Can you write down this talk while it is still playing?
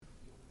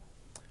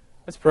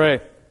Let's pray.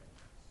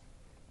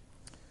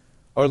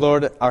 Our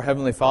Lord, our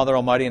Heavenly Father,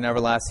 Almighty and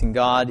everlasting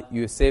God,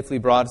 you have safely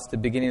brought us to the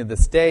beginning of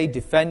this day.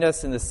 Defend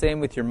us in the same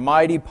with your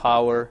mighty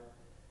power,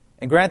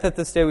 and grant that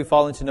this day we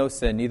fall into no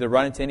sin, neither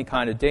run into any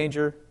kind of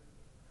danger,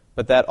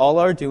 but that all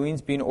our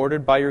doings, being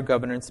ordered by your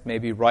governance, may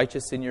be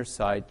righteous in your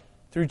sight.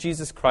 Through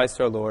Jesus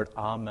Christ our Lord.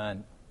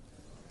 Amen.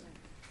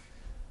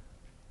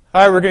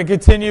 All right, we're going to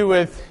continue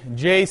with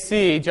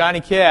JC,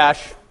 Johnny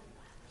Cash.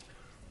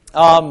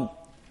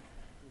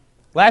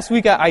 Last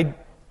week I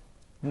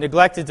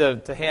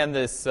neglected to hand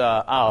this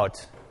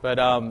out, but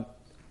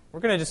we're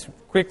going to just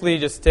quickly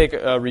take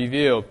a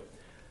review.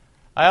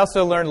 I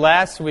also learned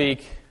last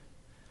week,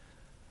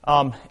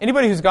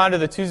 anybody who's gone to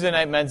the Tuesday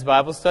night men's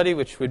Bible study,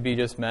 which would be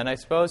just men, I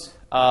suppose,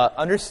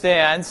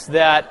 understands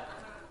that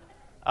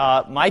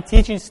my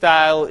teaching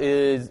style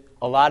is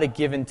a lot of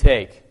give and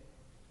take.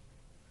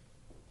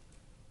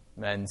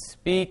 Men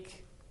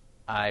speak,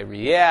 I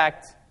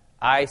react,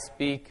 I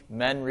speak,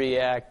 men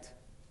react,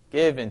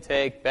 give and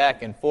take,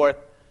 back and forth.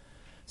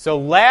 So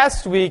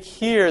last week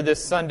here,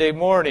 this Sunday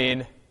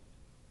morning,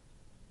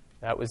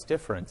 that was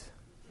different.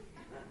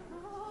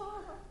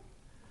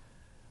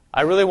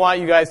 I really want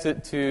you guys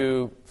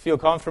to feel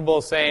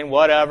comfortable saying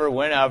whatever,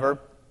 whenever,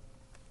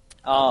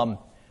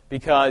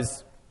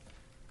 because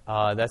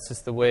that's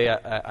just the way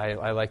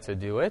I like to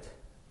do it.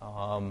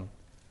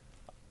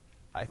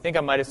 I think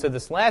I might have said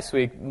this last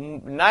week.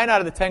 9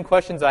 out of the 10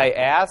 questions I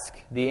ask,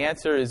 the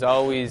answer is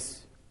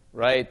always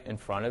right in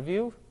front of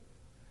you.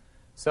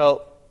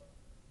 So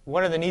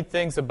one of the neat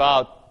things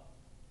about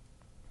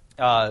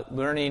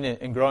learning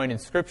and growing in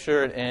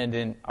Scripture and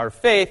in our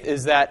faith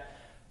is that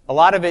a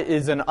lot of it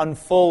is an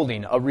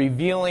unfolding, a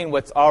revealing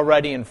what's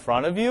already in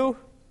front of you.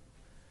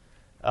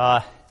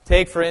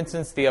 Take, for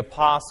instance, the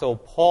Apostle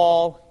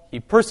Paul. He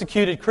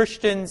persecuted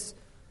Christians,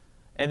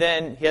 and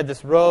then he had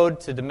this road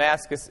to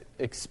Damascus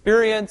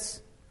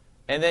experience,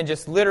 and then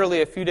just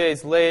literally a few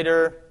days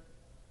later,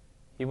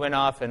 he went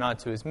off and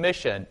onto his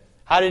mission.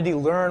 How did he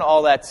learn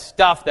all that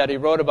stuff that he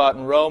wrote about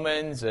in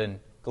Romans and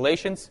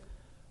Galatians?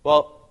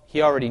 Well,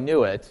 he already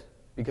knew it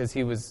because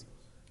he was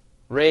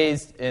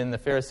raised in the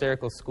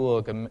Pharisaical school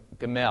of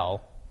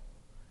Gamaliel.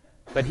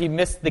 But he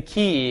missed the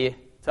key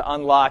to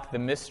unlock the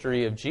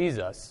mystery of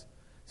Jesus.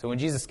 So when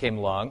Jesus came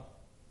along,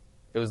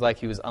 it was like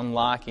he was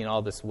unlocking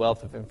all this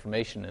wealth of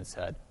information in his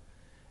head.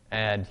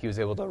 And he was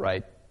able to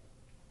write,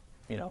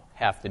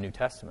 half the New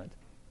Testament.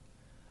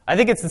 I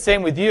think it's the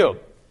same with you.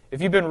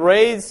 If you've been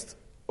raised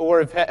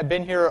or have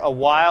been here a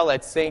while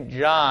at St.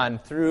 John,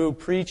 through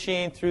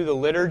preaching, through the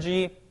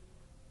liturgy,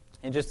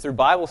 and just through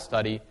Bible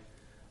study,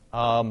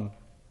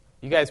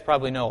 you guys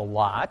probably know a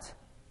lot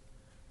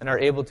and are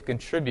able to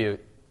contribute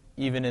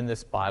even in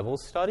this Bible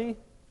study.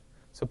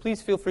 So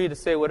please feel free to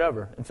say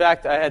whatever. In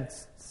fact, I had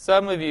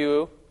some of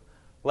you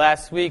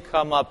last week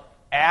come up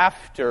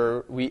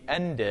after we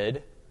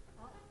ended,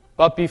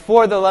 but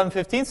before the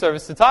 11:15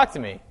 service to talk to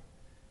me.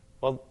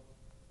 Well,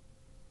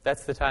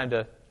 that's the time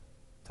to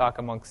talk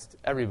amongst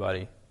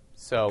everybody.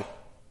 So,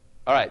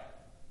 all right,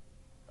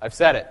 I've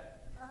said it.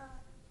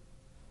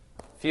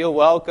 Feel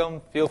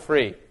welcome, feel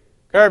free.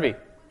 Kirby. When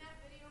that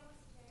video was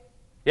taped,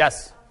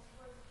 yes.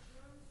 was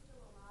June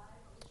still alive?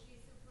 Was she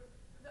super?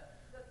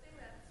 The thing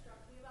that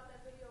struck me about that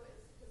video is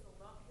his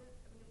alone.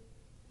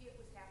 He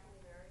was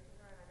happily married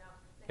to her, and I know.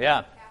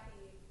 Yeah.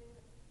 Happy,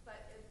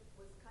 but it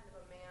was kind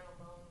of a man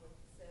alone with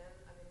sin.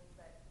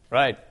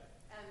 Right.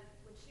 And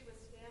when she was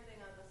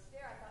standing on the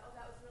stair, I thought,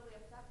 that was really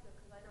effective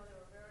because I know they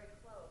were very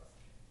close.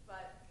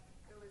 But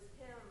it was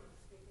him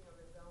speaking of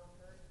his own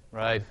hurt.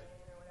 Right.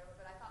 Or whatever.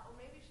 But I thought,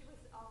 maybe she was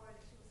no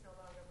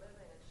longer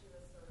living, and she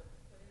was sort of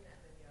put in that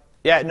video.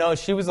 Yeah, no,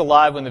 she was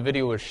alive when the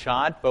video was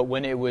shot, but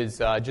when it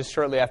was, just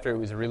shortly after it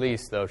was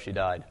released, though, she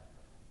died.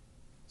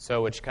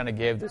 So, which kind of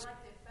gave this... I like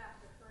the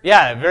effect of her.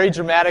 Yeah, a very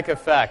dramatic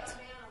effect. A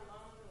man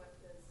alone with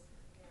his,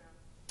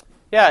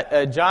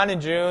 Yeah, John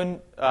and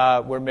June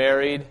were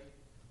married,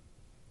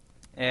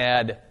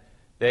 and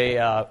they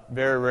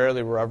very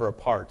rarely were ever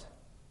apart.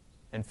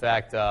 In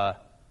fact,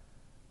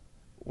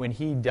 when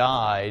she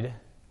died,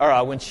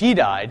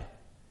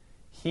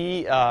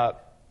 he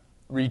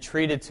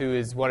retreated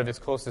to one of his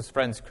closest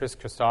friends, Chris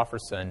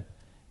Christopherson,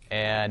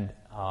 and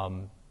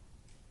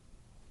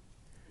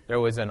there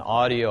was an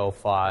audio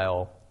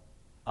file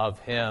of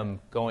him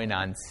going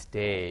on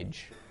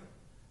stage,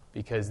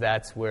 because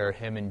that's where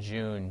him and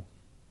June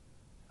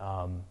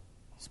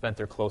spent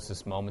their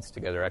closest moments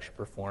together, actually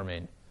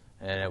performing.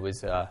 And it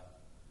was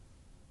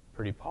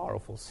pretty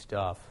powerful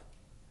stuff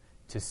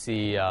to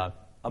see a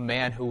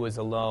man who was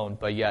alone,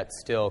 but yet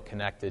still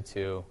connected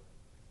to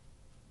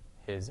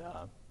his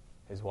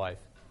wife.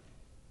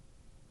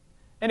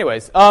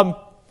 Anyways,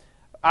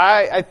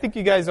 I think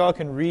you guys all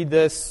can read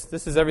this.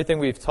 This is everything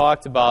we've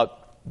talked about.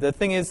 The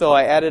thing is, though,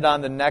 I added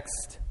on the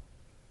next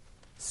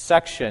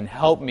section,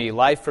 help me,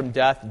 life from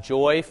death,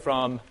 joy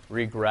from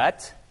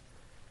regret.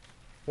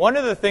 One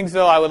of the things,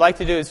 though, I would like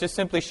to do is just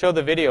simply show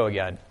the video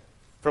again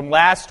from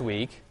last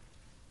week.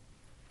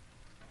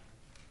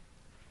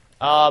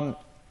 And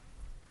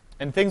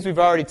things we've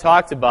already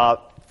talked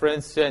about. For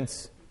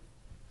instance,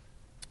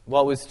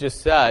 what was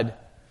just said,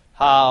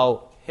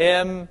 how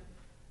him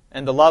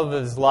and the love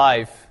of his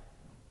life,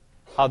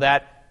 how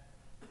that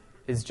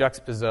is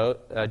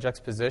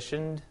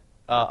juxtapositioned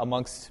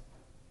amongst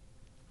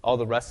all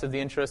the rest of the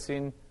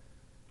interesting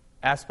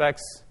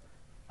aspects.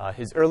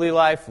 His early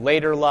life,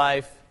 later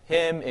life,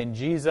 him and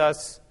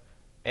Jesus,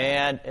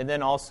 and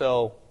then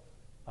also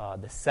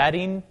the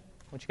setting.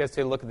 I want you guys to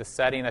take a look at the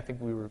setting. I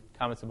think we were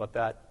comments about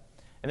that.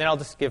 And then I'll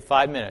just give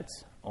 5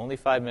 minutes. Only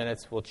 5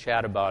 minutes. We'll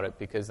chat about it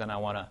because then I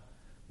want to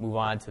move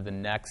on to the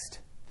next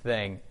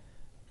thing,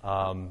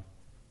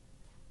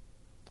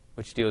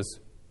 which deals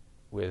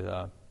with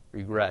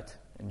regret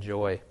and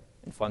joy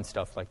and fun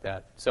stuff like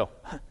that. So,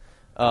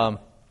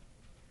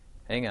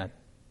 hang on.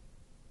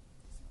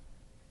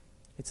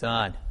 It's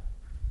on.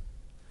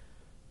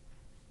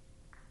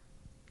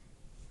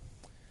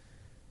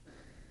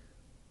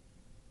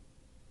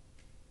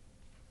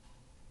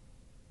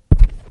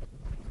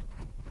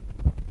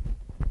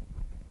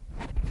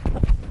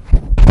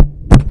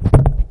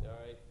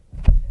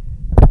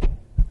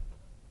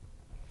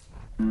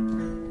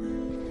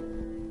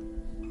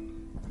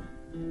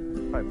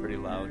 Probably pretty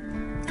loud.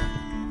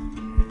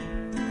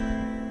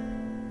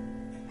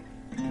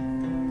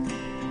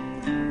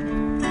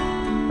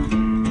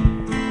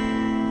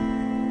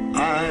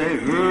 I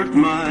hurt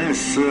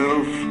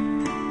myself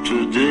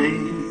today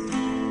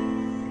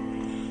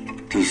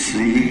to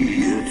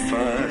see if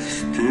I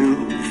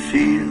still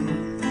feel.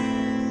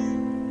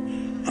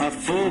 I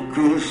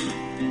focus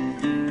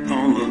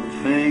on the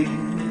pain,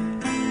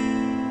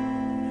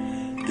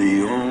 the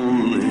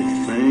only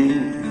thing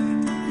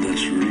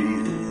that's real.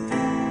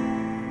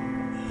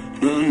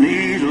 The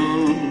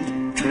needle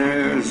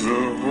tears a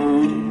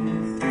hole,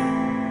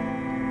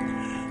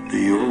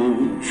 the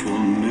old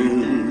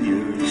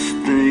familiar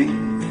sting.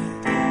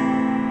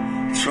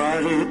 Try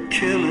to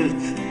kill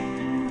it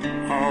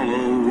all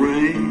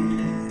away,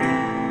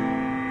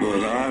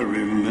 but I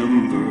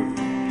remember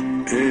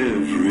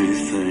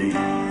everything.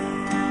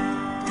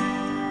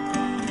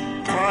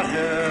 What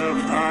have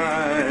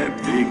I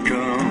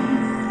become?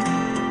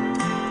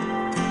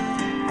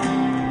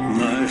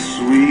 My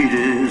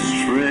sweetest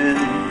friend.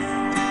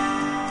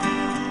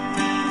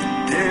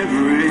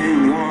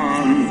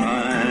 Everyone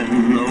I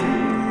know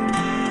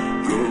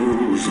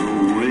goes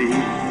away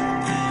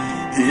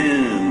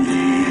in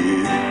the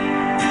end,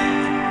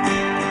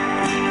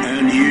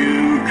 and you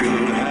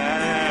could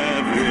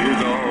have it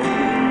all.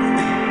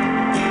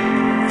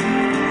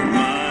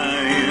 My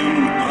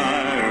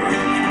empire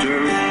of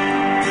dirt,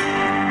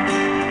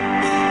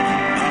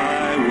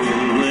 I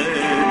will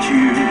let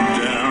you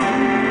down.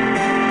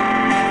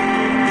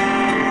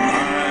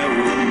 I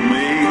will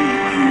make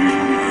you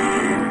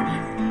hurt.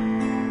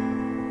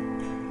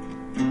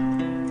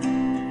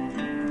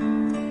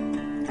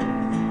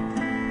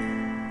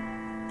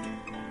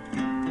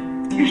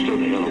 You stay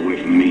the hell away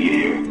from me, you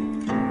hear?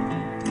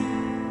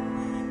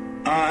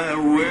 I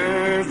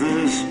wear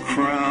this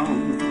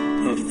crown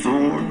of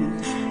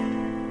thorns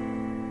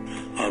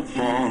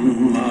upon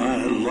my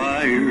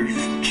liar's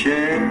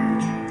chair,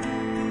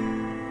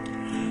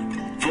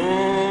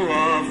 full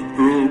of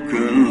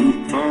broken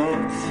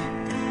thoughts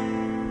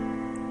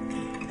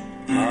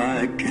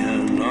I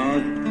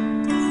cannot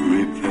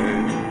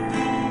repair.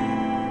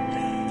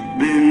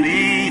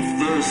 Beneath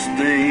the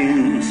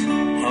stains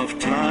of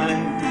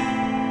time,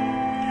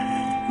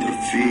 the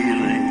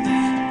feelings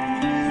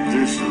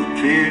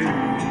disappear.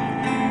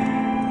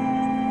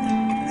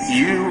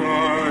 You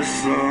are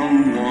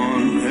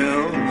someone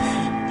else.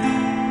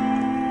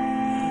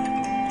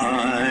 I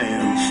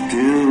am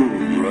still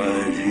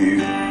right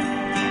here.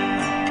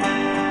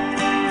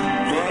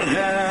 What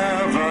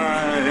have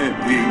I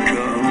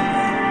become?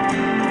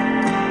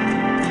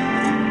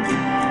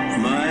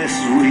 My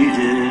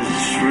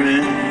sweetest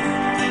friend.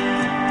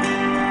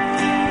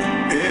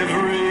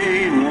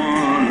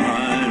 Everyone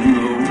I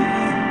know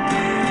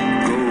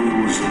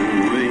goes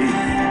away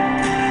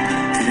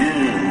in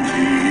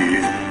the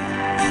end,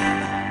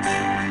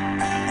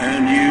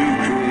 and you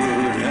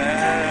could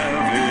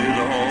have it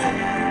all.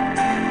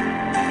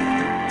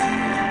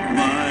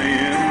 My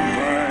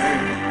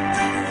empire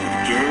of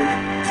dirt,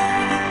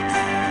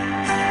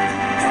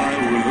 I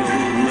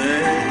will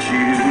let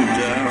you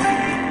down.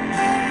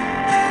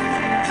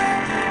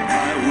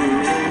 I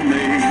will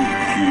make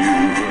you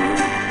hurt.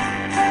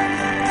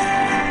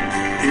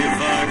 If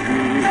I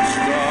could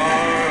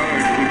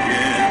start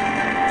again,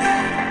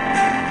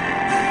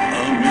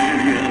 a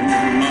million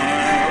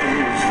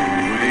miles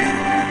away,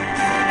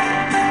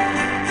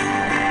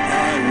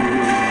 I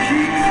would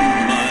keep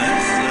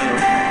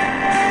myself.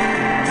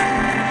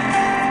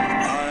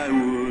 I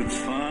would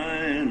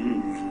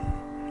find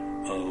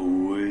a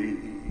way.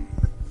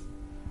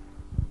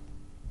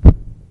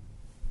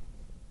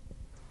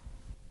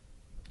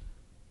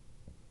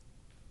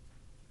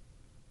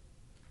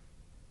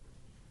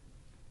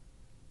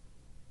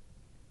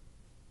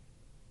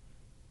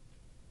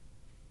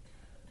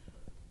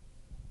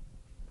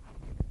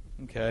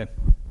 Okay.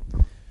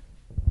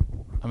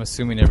 I'm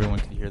assuming everyone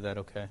can hear that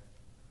okay.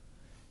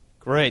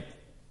 Great.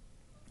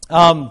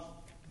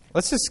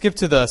 Let's just skip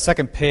to the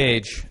second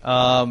page.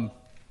 Actually,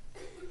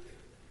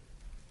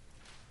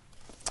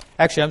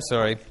 I'm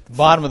sorry. The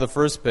bottom of the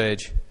first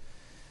page.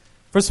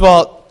 First of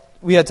all,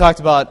 we had talked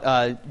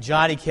about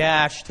Johnny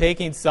Cash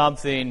taking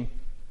something,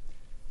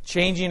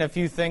 changing a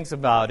few things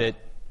about it,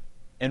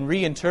 and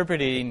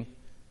reinterpreting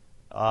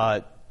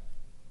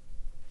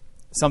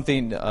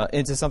something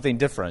into something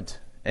different.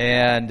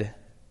 And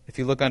if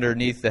you look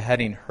underneath the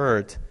heading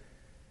 "Hurt,"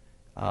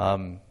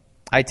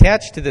 I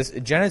attached to this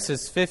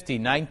Genesis 50,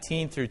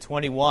 19 through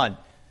 21.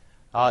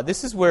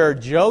 This is where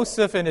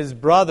Joseph and his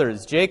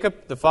brothers,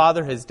 Jacob, the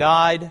father, has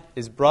died.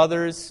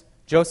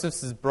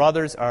 Joseph's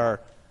brothers are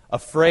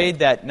afraid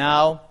that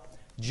now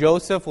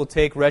Joseph will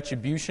take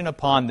retribution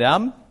upon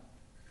them.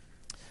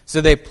 So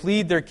they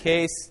plead their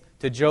case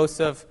to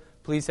Joseph,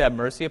 please have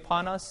mercy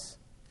upon us.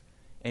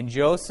 And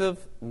Joseph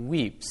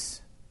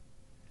weeps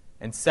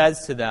and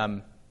says to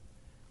them,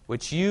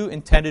 which you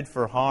intended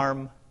for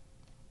harm,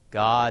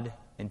 God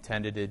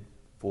intended it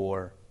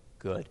for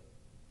good.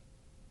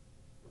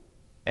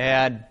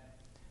 And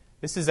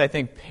this is, I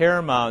think,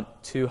 paramount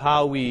to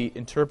how we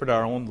interpret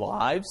our own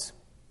lives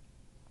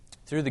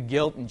through the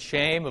guilt and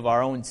shame of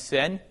our own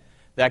sin,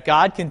 that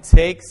God can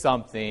take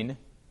something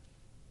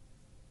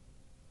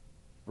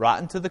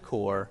rotten to the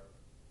core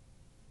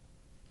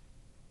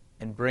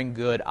and bring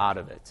good out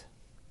of it.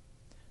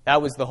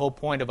 That was the whole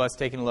point of us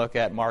taking a look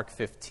at Mark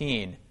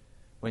 15,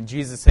 when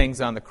Jesus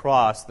hangs on the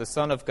cross, the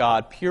Son of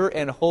God, pure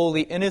and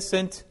holy,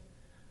 innocent,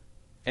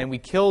 and we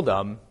killed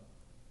him.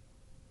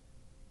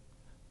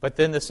 But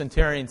then the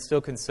centurion still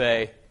can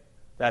say,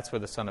 that's where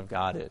the Son of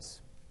God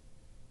is.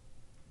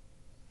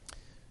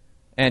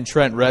 And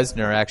Trent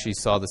Reznor actually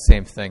saw the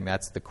same thing.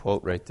 That's the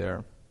quote right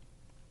there.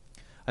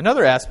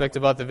 Another aspect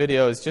about the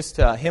video is just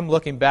him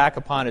looking back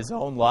upon his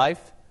own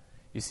life.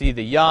 You see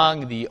the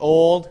young, the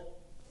old,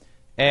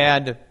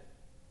 and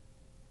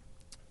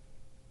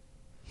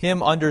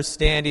him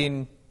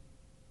understanding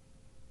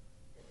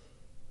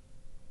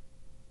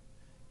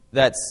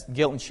that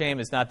guilt and shame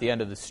is not the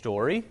end of the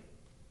story.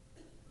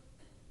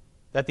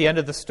 That the end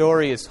of the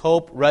story is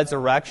hope,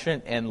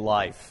 resurrection, and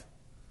life.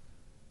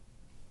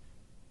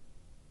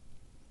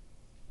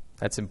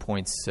 That's in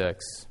point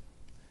 6.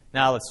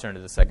 Now let's turn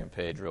to the second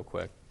page real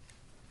quick.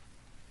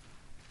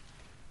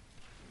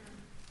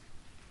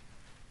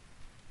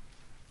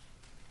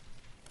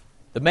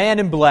 The Man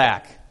in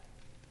Black.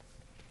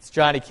 It's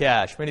Johnny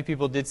Cash. Many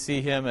people did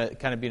see him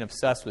kind of being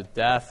obsessed with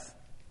death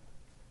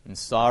and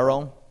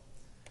sorrow.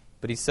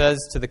 But he says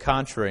to the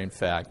contrary, in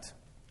fact,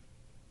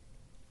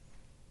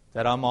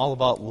 that I'm all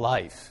about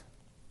life.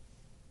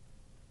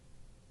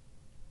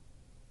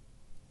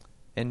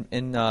 And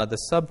the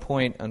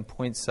subpoint on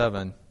point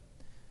 7,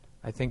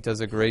 I think,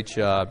 does a great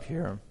job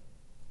here.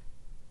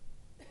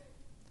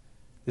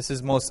 This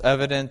is most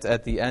evident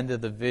at the end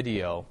of the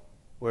video,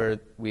 where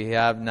we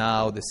have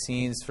now the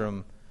scenes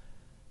from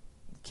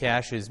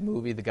Cash's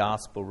movie, The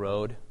Gospel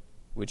Road,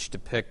 which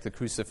depict the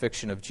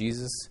crucifixion of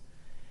Jesus.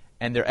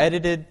 And they're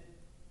edited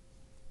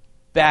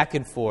back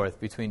and forth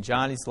between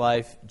Johnny's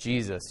life,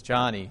 Jesus,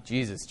 Johnny,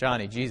 Jesus,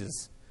 Johnny,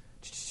 Jesus.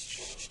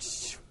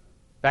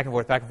 Back and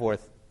forth, back and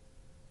forth.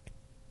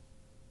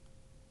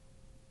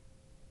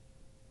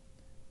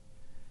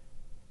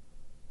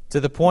 To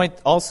the point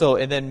also,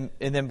 and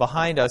then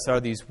behind us are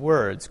these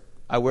words,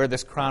 I wear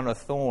this crown of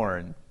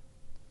thorn.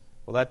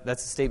 Well,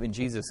 that's a statement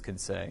Jesus can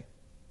say.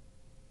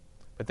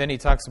 But then he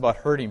talks about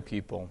hurting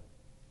people.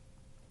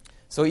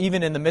 So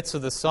even in the midst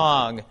of the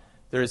song,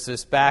 there's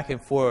this back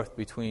and forth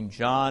between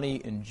Johnny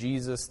and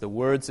Jesus, the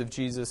words of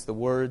Jesus, the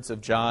words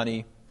of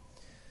Johnny,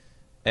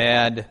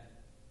 and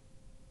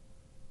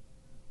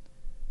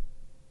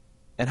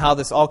how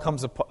this all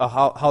comes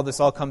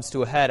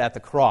to a head at the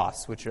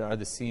cross, which are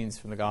the scenes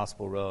from the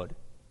Gospel Road,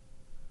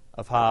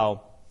 of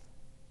how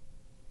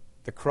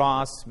the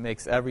cross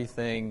makes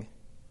everything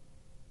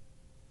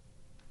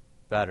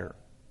better.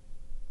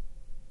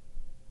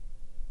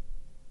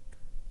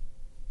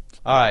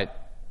 All right.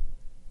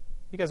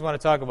 You guys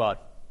want to talk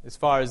about as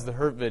far as the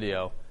Hurt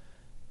video?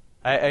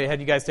 I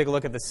had you guys take a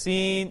look at the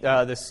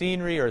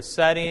scenery or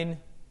setting,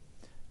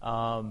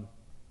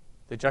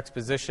 the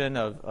juxtaposition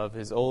of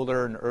his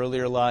older and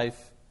earlier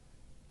life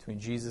between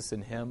Jesus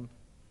and him.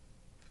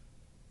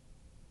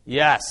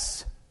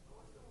 Yes.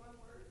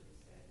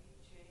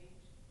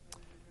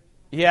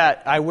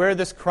 Yeah, I wear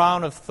this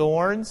crown of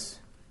thorns.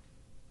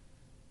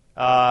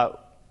 I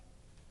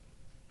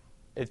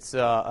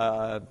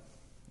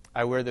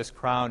wear this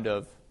crown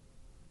of,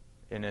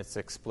 and it's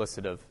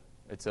explicitive.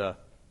 It's a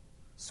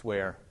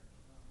swear.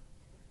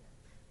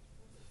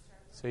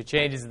 So he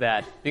changes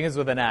that. Begins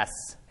with an S.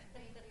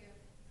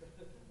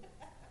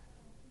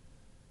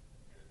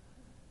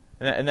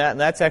 And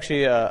that's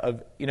actually,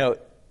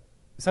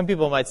 some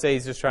people might say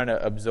he's just trying to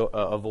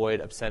avoid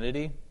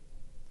obscenity.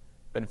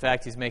 But in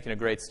fact, he's making a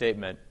great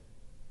statement.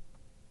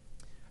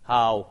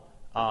 How,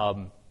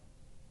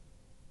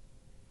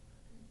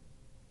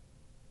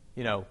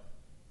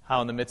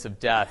 how in the midst of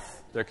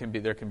death, there can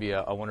be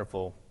a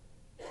wonderful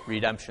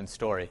redemption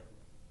story.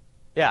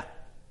 Yeah.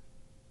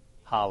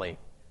 Holly.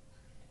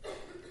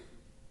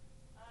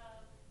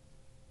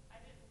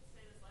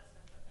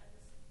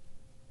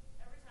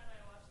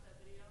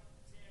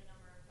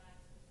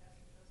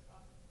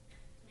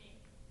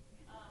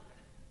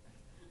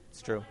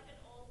 It's true. Like an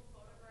old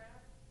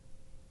photograph,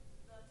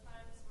 the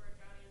times where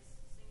Johnny is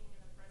singing in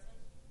the present,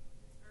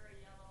 it's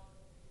very yellow,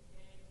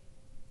 decayed,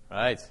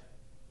 Right.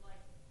 like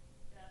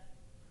death,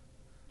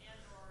 and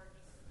or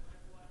just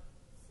like what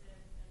sin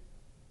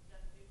and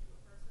death do to a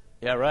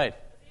person. Yeah, right.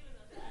 Because even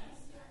the feast,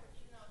 which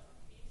you know it's a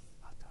feast,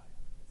 it's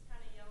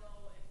kind of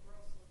yellow and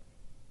gross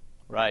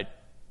looking. Right.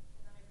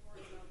 And then he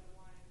pours out the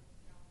wine.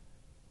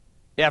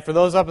 Yeah, for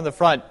those up in the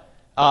front,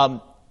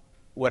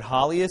 what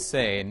Holly is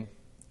saying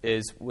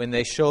is when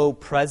they show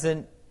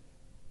present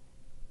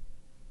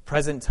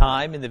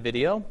time in the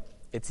video,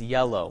 it's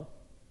yellow.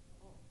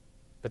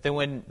 But then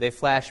when they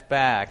flash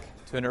back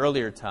to an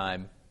earlier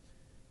time,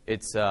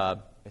 it's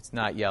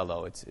not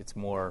yellow. It's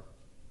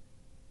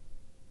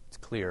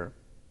clear.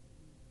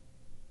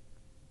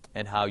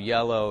 And how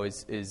yellow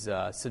is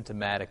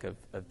symptomatic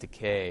of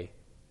decay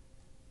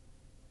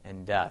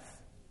and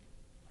death.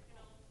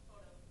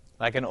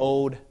 Like an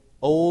old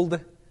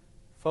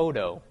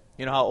photo.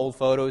 You know how old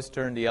photos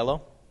turn to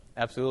yellow?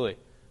 Absolutely.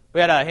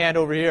 We had a hand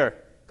over here.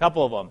 A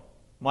couple of them.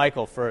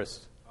 Michael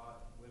first.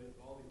 When in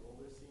all the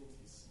older scenes,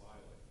 he's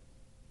smiling.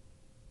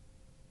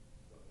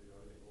 So,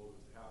 everything old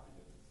is happy,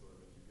 and it's sort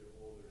of as you get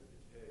older and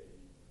decay,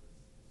 his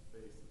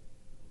face of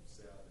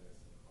sadness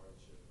and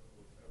hardship.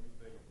 With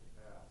everything in the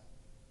past,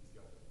 he's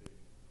got the big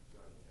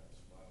Johnny Depp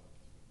smile.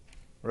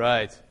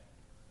 Right.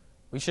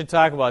 We should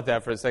talk about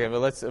that for a second,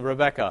 but let's,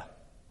 Rebecca.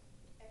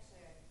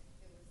 Actually, it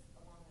was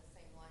along the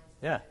same lines.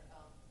 Yeah.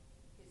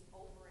 His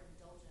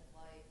overindulgent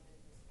life and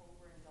his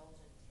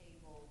overindulgent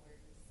table, where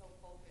he's so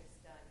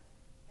focused on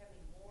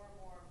having more and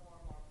more and more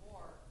and more and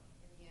more.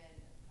 In the end,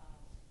 it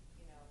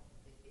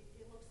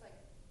looks like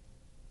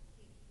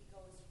he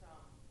goes from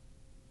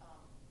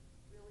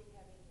really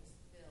having his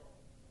fill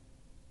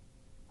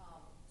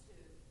to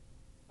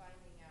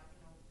finding out.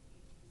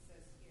 He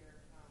says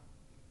here.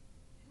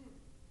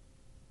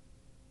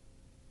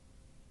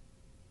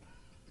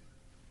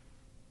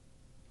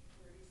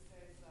 Where he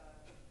says,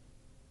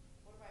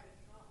 what have I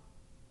become?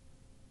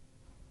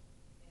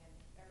 And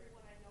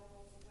everyone I know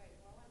goes away.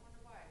 Well, I wonder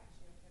why.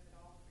 Because you have to have it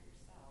all for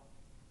yourself.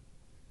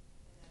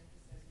 And then he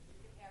says, you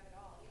can have it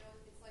all.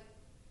 It's like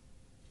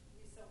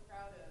he's so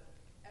proud of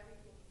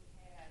everything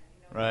he had.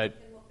 Right. You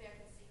can look back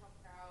and see how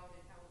proud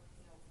and how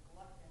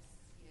gluttonous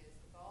he is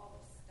with all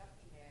the stuff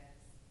he has.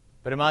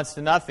 But it amounts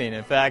to nothing.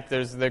 In fact,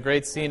 there's the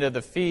great scene of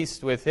the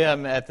feast with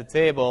him at the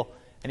table,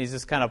 and he's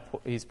just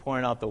he's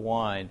pouring out the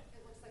wine. It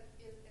looks like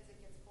as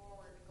it gets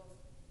forward, it goes,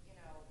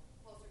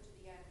 closer to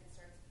the end, it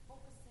starts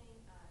focusing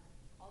on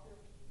other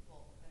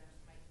people that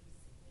might be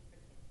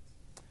significant.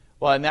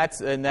 Well, and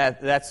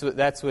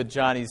that's what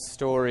Johnny's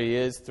story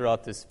is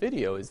throughout this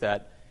video, is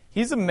that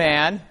he's a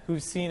man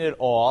who's seen it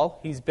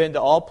all. He's been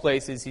to all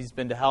places. He's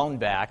been to hell and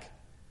back.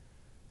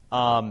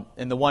 And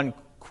the one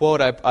quote,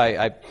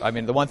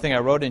 the one thing I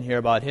wrote in here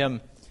about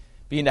him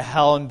being to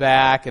hell and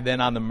back and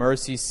then on the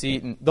mercy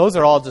seat, and those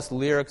are all just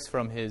lyrics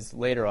from his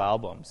later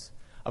albums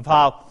of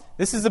how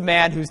this is a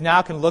man who's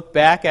now can look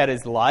back at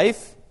his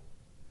life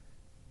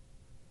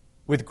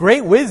with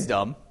great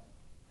wisdom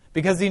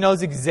because he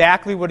knows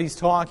exactly what he's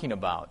talking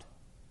about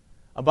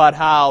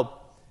how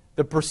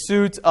the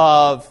pursuit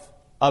of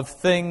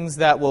things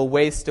that will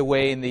waste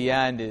away in the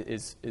end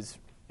is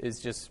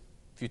just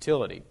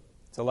futility.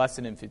 It's a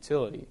lesson in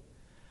futility.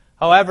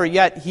 However,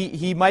 yet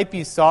he might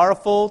be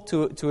sorrowful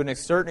to a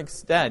certain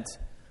extent,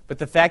 but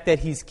the fact that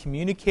he's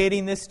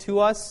communicating this to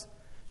us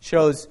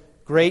shows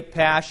great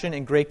passion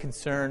and great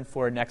concern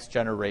for a next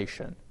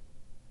generation.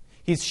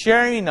 He's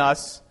sharing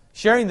this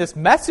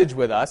message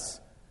with us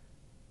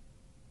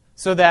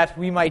so that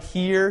we might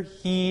hear,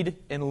 heed,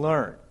 and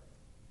learn.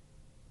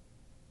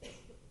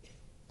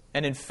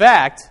 And in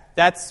fact,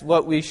 that's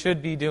what we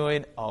should be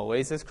doing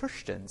always as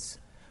Christians,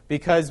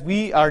 because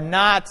we are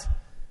not.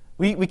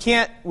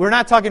 We're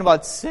not talking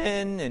about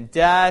sin and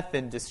death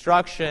and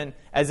destruction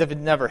as if it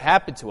never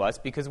happened to us,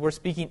 because we're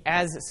speaking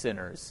as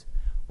sinners.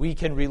 We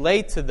can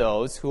relate to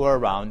those who are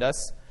around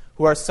us,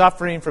 who are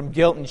suffering from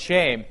guilt and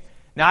shame,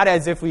 not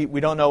as if we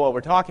don't know what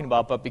we're talking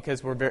about, but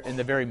because we're in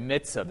the very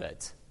midst of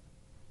it.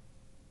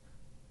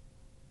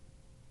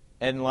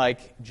 And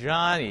like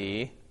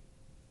Johnny,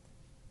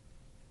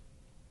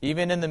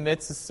 even in the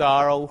midst of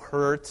sorrow,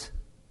 hurt,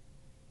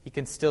 he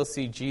can still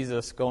see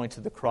Jesus going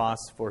to the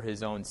cross for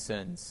his own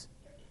sins.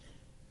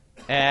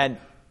 And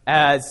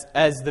as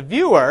the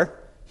viewer,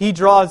 he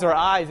draws our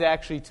eyes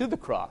actually to the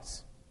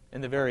cross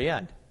in the very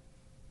end.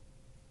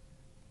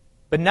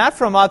 But not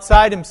from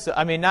outside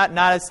himself. Not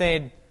as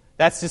saying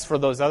that's just for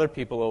those other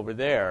people over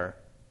there.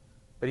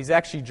 But he's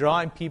actually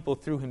drawing people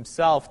through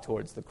himself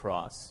towards the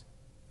cross,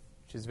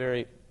 which is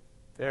very,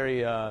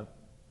 very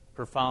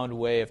profound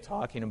way of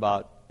talking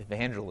about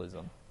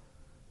evangelism.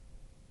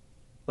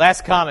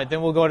 Last comment,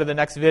 then we'll go to the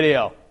next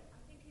video. I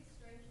think he's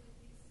strangely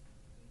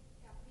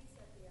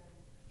at the end.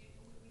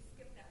 We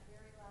skipped that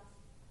very last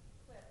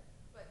clip,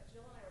 but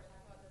Jill and I were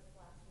talking about this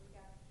last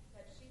weekend,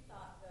 that she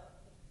thought the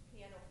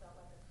piano felt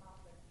like a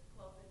coffin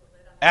closing the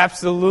lid on it.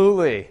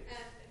 Absolutely.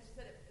 And she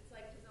said it's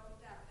like his own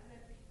death. And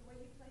then the way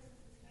he places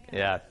his hand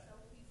Yeah. is so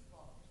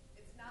peaceful.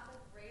 It's not like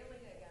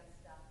railing against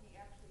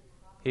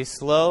He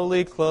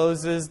slowly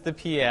closes the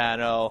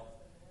piano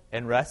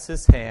and rests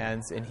his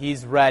hands, and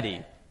he's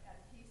ready.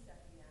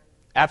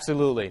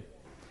 Absolutely.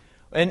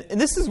 And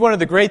this is one of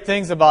the great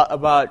things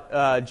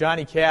about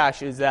Johnny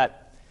Cash is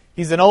that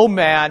he's an old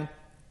man.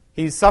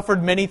 He's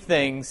suffered many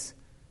things,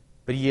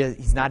 but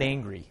he's not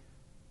angry.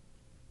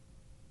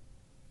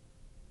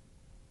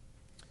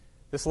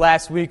 This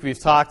last week, we've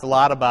talked a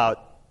lot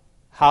about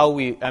how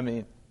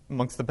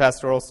amongst the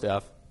pastoral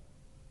staff,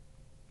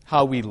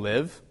 how we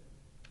live.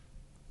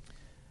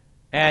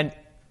 And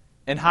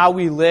how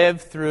we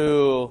live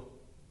through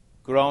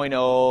growing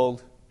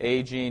old,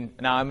 aging.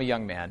 Now, I'm a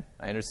young man.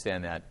 I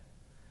understand that.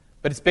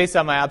 But it's based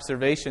on my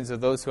observations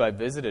of those who I've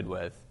visited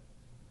with,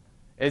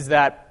 is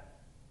that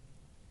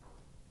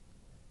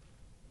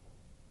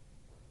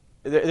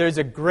there's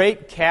a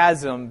great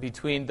chasm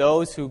between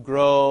those who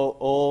grow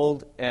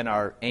old and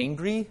are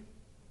angry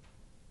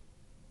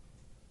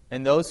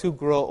and those who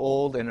grow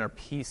old and are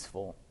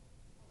peaceful.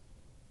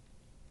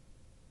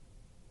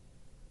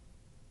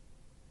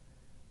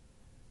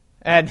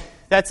 And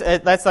that's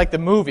like the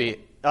movie,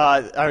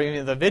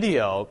 the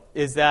video,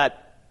 is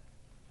that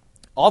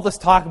all this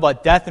talk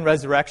about death and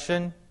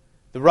resurrection,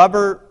 the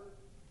rubber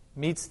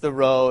meets the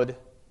road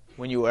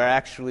when you are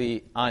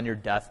actually on your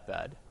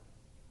deathbed.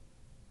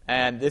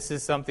 And this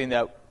is something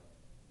that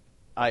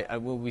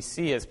what we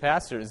see as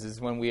pastors is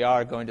when we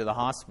are going to the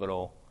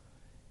hospital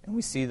and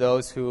we see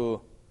those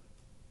who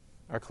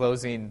are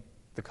closing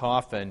the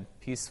coffin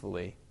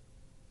peacefully.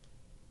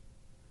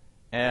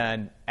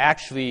 And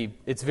actually,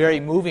 it's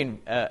very moving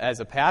as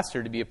a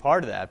pastor to be a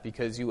part of that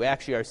because you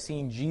actually are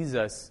seeing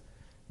Jesus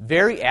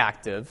very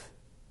active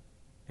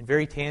and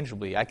very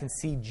tangibly. I can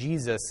see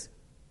Jesus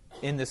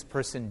in this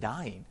person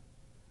dying.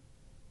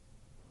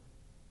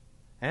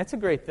 And that's a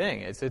great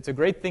thing. It's a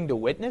great thing to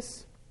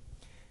witness,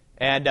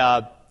 and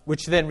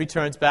which then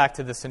returns back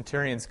to the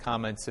centurion's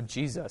comments of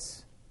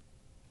Jesus.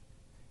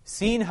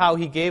 Seeing how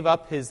he gave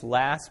up his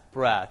last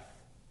breath,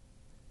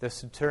 the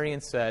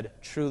centurion said,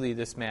 "Truly,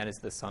 this man is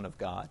the Son of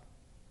God."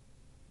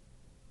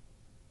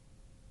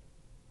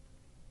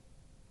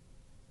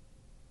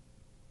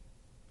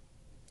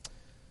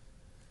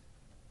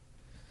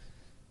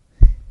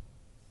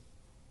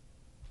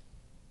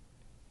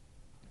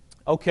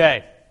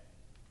 Okay,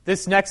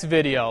 this next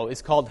video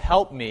is called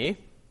Help Me,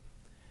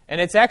 and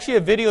it's actually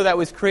a video that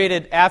was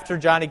created after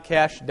Johnny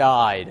Cash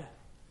died.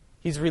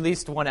 He's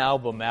released one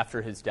album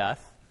after his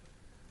death.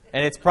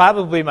 And it's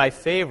probably my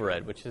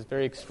favorite, which is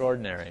very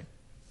extraordinary.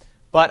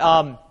 But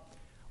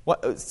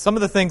some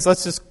of the things,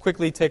 let's just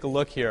quickly take a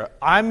look here.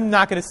 I'm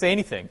not going to say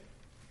anything,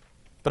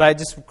 but I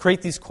just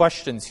create these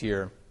questions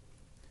here.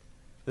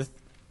 The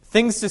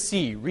things to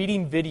see,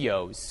 reading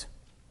videos.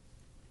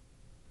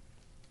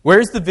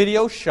 Where's the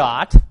video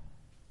shot?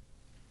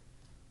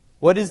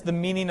 What is the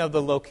meaning of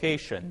the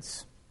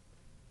locations?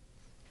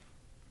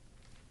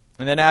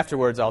 And then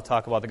afterwards, I'll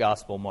talk about the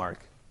Gospel of Mark.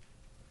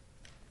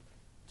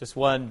 Just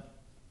one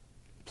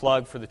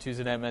plug for the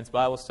Tuesday Night Men's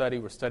Bible Study.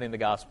 We're studying the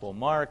Gospel of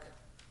Mark.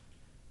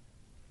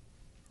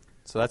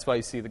 So that's why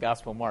you see the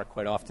Gospel of Mark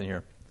quite often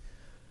here.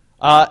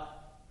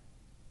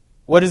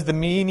 What is the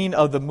meaning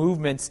of the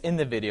movements in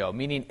the video?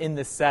 Meaning in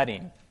the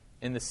setting,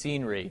 in the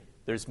scenery.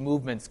 There's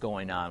movements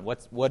going on.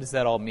 What does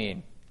that all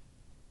mean?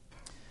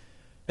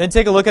 Then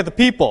take a look at the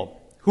people.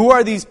 Who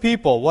are these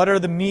people? What are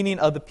the meaning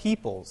of the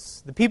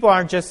peoples? The people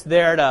aren't just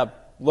there to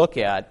look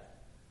at,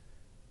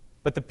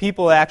 but the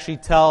people actually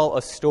tell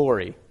a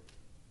story.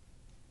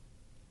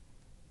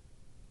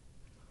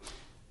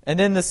 And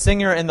then the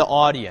singer and the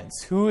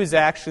audience. Who is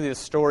actually the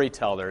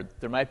storyteller?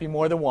 There might be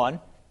more than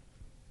one.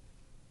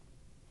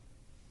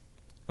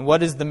 And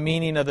what is the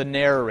meaning of the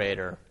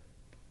narrator?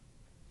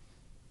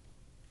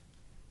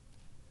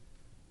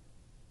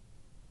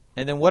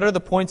 And then what are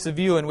the points of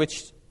view in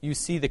which you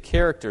see the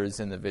characters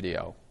in the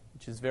video?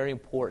 Which is very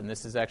important.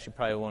 This is actually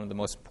probably one of the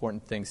most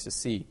important things to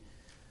see.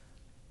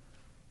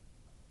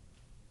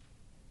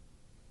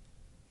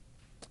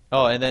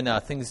 Oh, and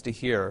then things to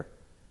hear.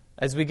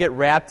 As we get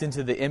wrapped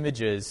into the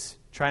images,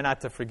 try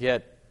not to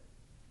forget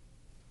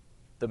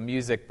the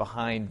music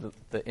behind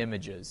the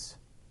images.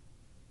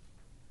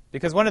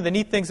 Because one of the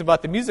neat things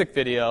about the music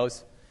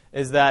videos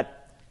is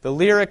that the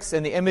lyrics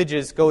and the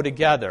images go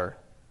together.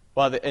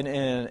 Well,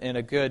 in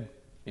a good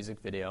music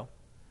video,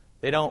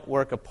 they don't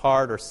work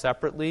apart or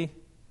separately.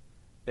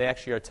 They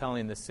actually are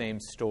telling the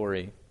same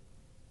story. And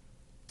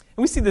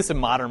we see this in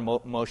modern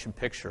motion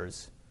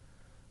pictures.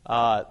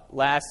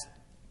 Last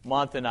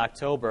month in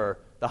October,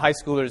 the high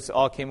schoolers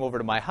all came over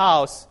to my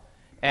house,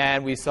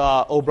 and we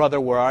saw Oh Brother,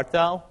 Where Art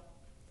Thou?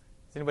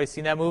 Has anybody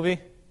seen that movie?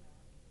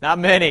 Not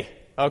many.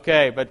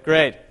 Okay, but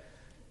great.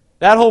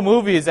 That whole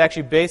movie is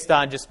actually based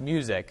on just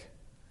music.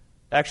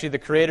 Actually, the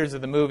creators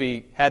of the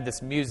movie had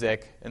this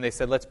music, and they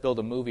said, let's build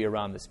a movie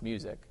around this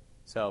music.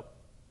 So,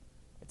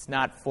 it's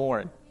not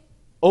foreign.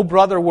 Oh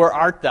brother, where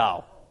art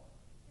thou?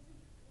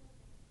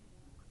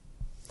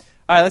 All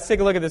right, let's take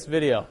a look at this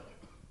video.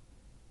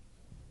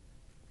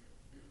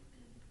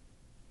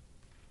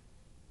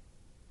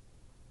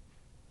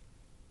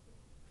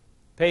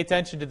 Pay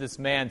attention to this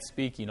man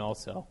speaking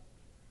also.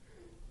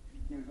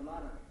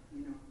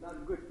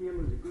 them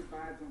was the good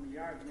vibes on the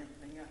yard and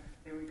everything else.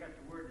 Then we got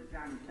the word that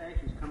Johnny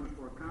Cash was coming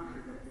for a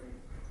concert up there.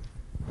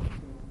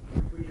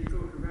 So we just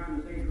goes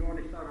around and later on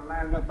they started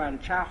lining up by the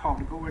chow hall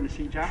to go in to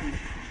see Johnny.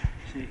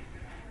 See,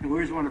 and we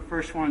was one of the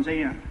first ones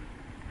in.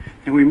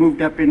 And we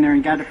moved up in there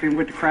and got up in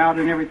with the crowd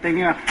and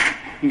everything else,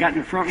 and got in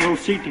the front row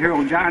seat to hear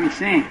old Johnny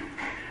sing.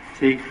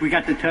 See, we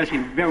got to touch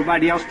him.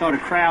 Everybody else started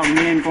crowding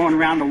in, going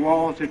around the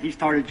walls, and he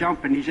started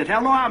jumping. He said,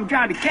 "Hello, I'm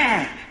Johnny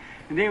Cash."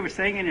 And they were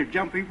singing,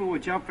 and people were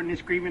jumping and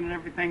screaming and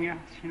everything else,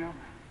 you know.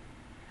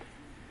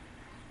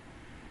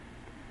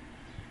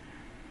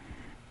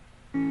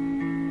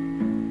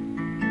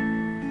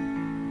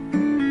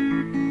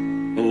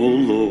 Oh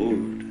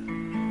Lord,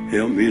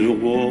 help me to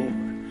walk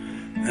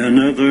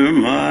another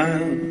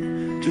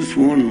mile, just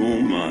one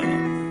more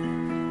mile.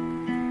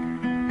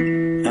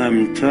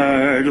 I'm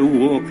tired of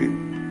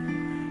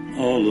walking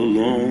all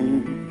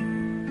alone.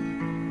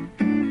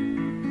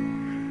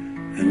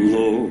 And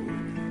Lord,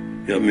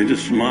 help me to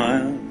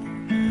smile,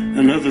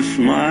 another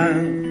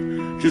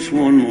smile, just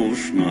one more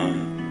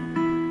smile.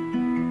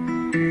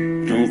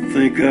 Don't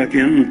think I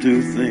can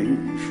do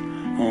things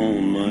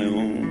on my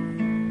own.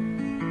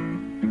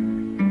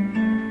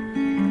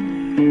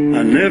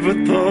 I never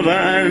thought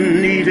I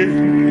needed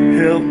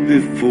help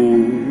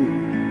before.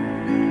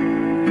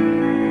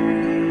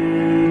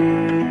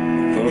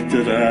 Thought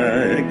that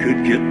I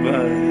could get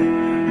by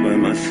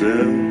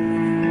myself.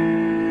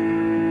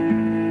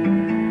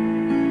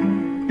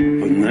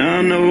 But now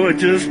I know I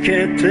just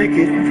can't take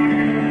it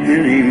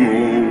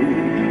anymore.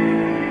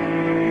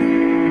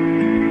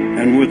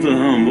 And with a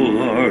humble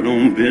heart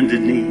on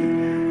bended knee,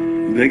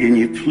 begging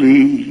you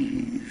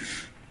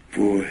please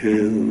for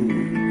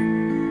help.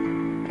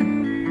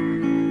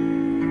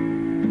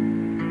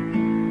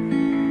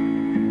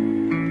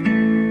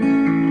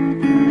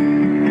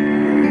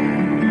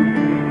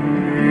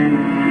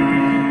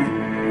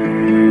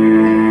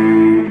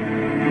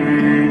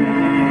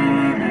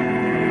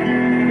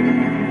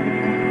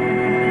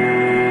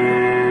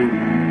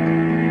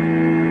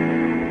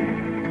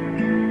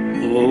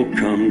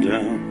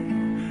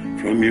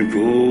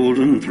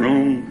 Golden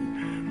throne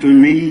to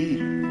me,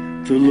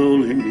 to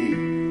lowly me.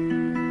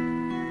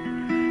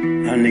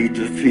 I need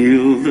to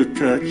feel the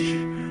touch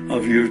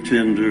of your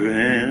tender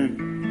hand.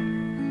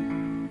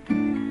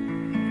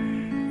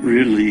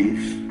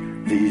 Release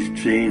these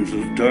chains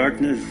of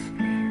darkness.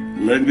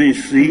 Let me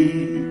see,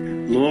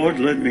 Lord,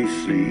 let me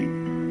see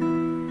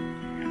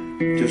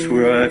just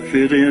where I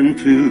fit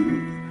into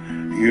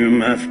your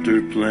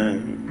master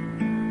plan.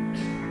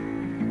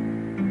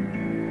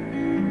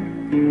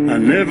 I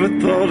never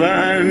thought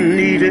I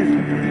needed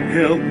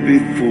help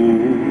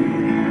before.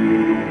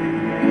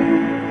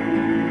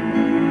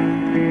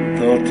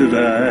 Thought that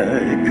I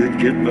could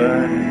get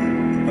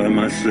by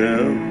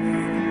myself.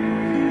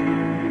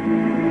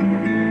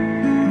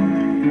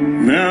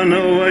 Now I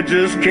know I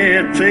just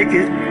can't take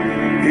it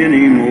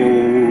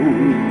anymore.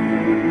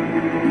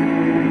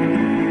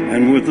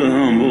 And with a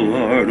humble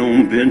heart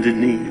on bended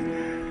knee,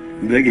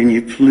 begging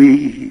you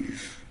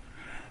please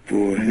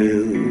for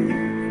help.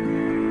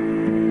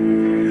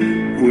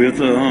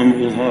 With a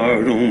humble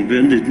heart on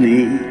bended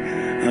knee,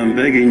 I'm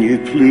begging you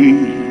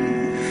please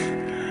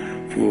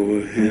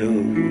for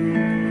help.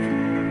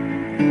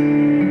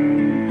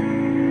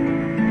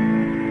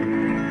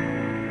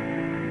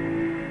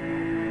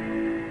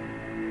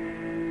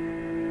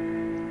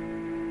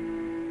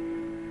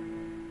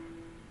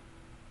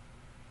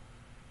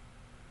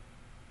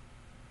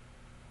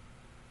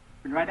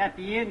 And right at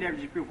the end,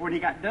 when he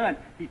got done,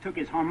 he took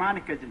his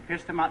harmonicas and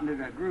pitched them out into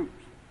the groups.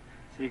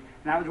 See,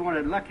 and I was one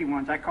of the lucky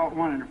ones. I caught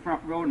one in the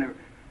front row, and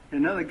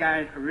another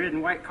guy, red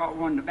and white, caught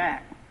one in the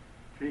back.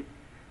 See,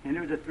 and it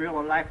was a thrill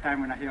of a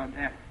lifetime when I held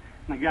that.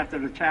 And I got to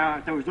the chow,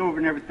 after it was over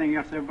and everything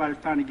else, everybody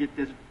was trying to get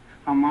this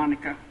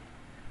harmonica,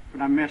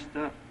 but I messed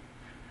up.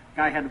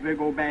 Guy had a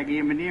big old bag of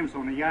M&Ms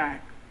on the yard,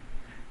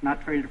 and I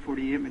traded for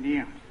the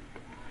M&Ms.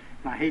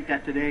 And I hate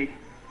that today.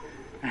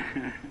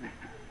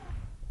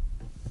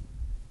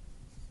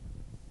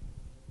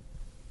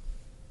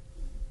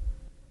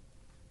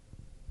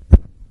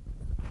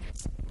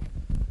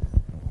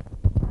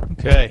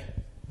 Okay.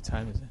 What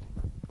time is it?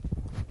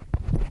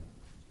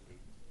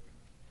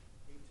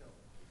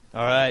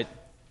 All right.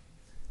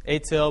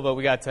 8 till, but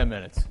we got 10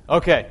 minutes.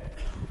 Okay.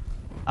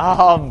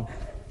 All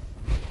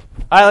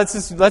right,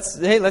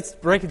 let's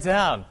break it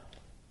down.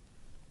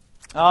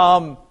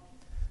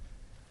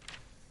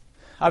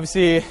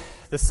 Obviously,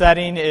 the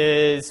setting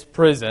is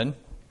prison.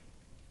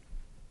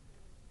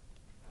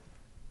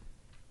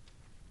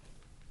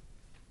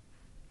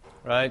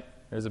 Right?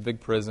 There's a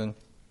big prison.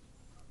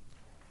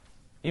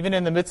 Even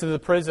in the midst of the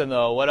prison,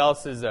 though, what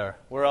else is there?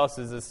 Where else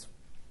is this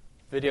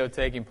video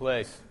taking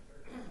place?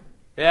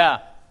 Yeah.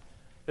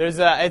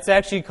 It's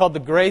actually called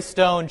the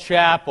Greystone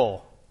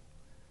Chapel.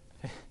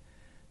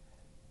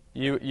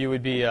 You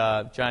would be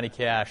Johnny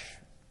Cash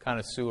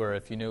connoisseur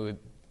if you knew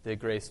the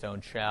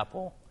Greystone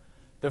Chapel.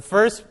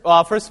 First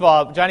of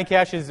all, Johnny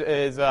Cash is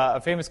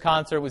a famous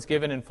concert was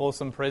given in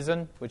Folsom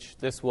Prison, which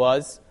this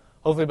was.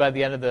 Hopefully by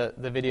the end of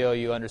the video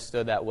you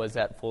understood that was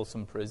at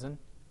Folsom Prison.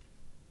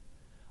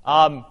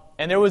 And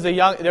there was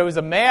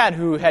a man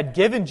who had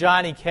given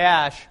Johnny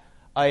Cash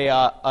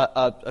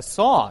a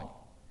song,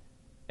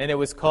 and it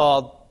was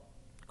called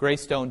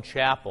Greystone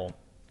Chapel.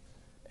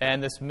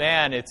 And this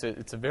man, it's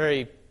a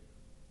very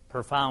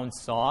profound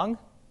song,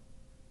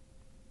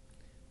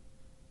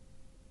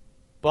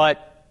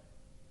 but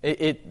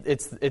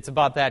it's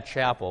about that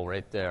chapel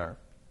right there,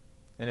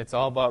 and it's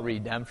all about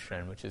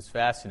redemption, which is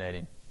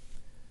fascinating.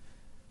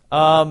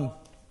 All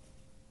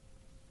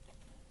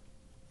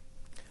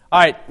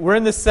right, we're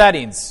in the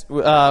settings.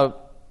 The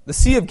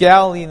Sea of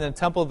Galilee and the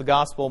Temple of the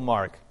Gospel of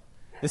Mark.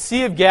 The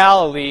Sea of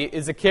Galilee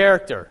is a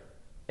character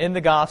in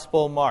the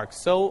Gospel of Mark.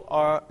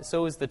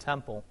 So is the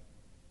temple.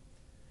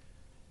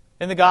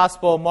 In the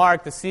Gospel of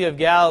Mark, the Sea of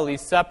Galilee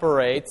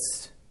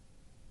separates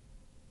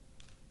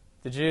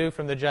the Jew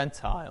from the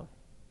Gentile.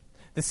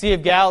 The Sea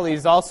of Galilee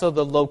is also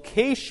the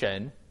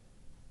location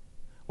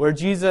where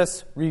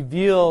Jesus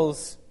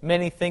reveals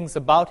many things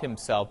about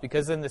himself,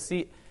 because in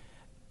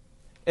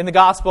the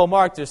Gospel of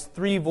Mark, there's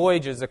 3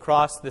 voyages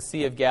across the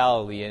Sea of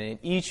Galilee, and in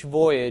each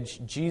voyage,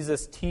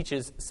 Jesus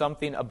teaches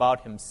something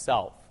about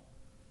himself.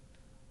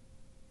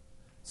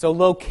 So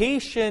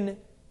location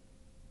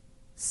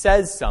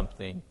says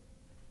something.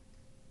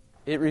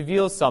 It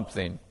reveals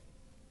something.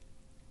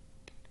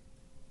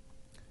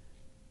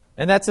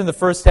 And that's in the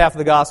first half of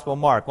the Gospel of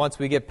Mark. Once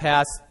we get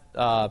past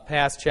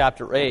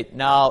chapter 8,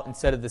 now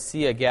instead of the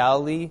Sea of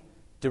Galilee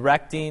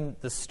directing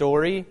the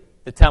story,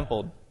 the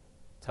temple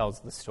tells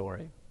the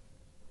story.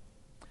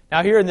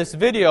 Now here in this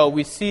video,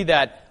 we see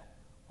that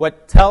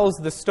what tells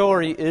the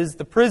story is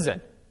the prison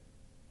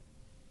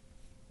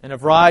in a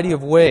variety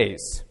of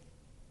ways.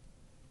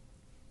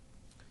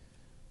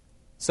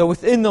 So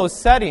within those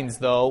settings,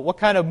 though, what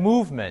kind of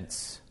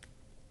movements?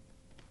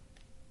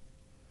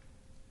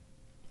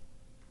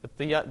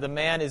 The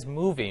man is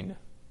moving.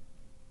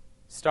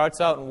 Starts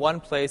out in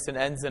one place and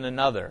ends in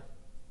another.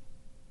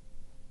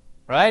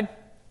 Right?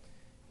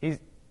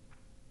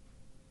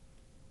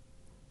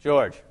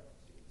 George.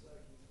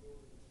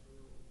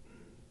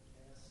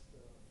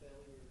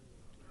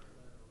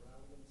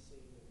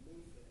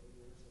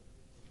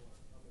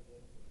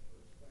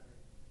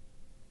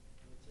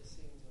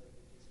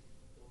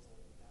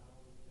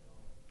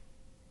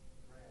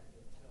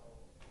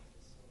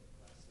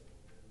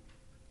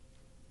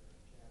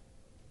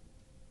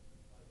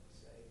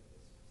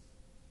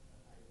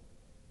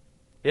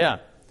 Yeah.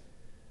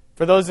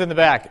 For those in the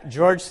back,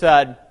 George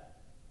said,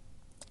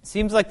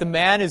 seems like the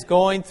man is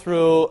going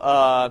through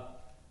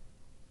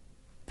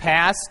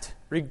past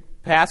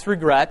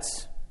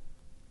regrets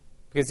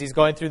because he's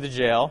going through the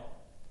jail.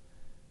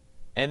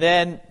 And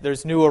then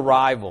there's new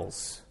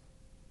arrivals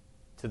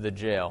to the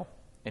jail.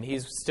 And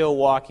he's still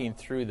walking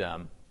through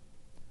them.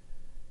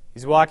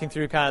 He's walking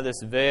through kind of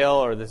this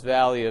vale or this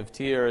valley of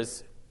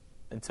tears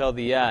until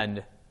the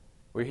end,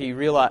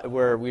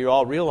 where we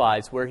all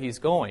realize where he's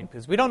going.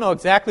 Because we don't know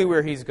exactly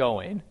where he's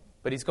going,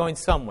 but he's going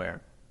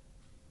somewhere.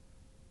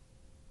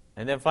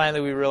 And then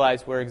finally we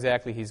realize where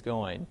exactly he's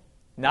going.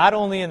 Not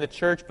only in the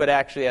church, but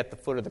actually at the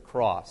foot of the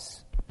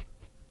cross.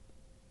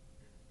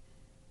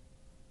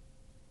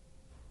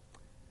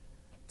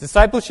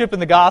 Discipleship in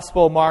the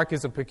Gospel of Mark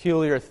is a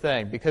peculiar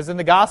thing, because in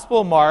the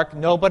Gospel of Mark,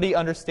 nobody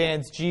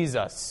understands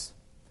Jesus.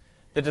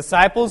 The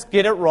disciples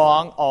get it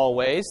wrong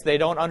always. They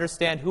don't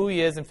understand who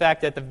he is. In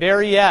fact, at the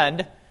very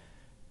end,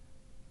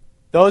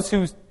 those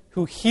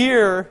who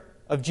hear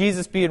of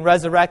Jesus being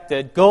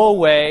resurrected go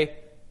away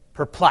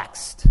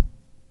perplexed.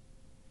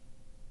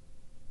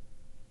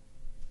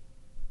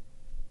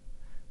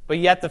 But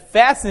yet the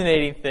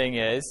fascinating thing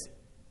is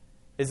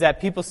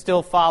that people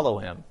still follow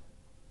him.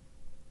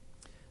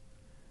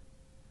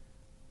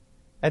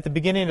 At the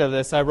beginning of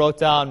this, I wrote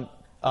down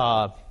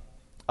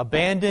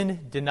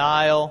abandoned,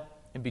 denial,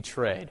 and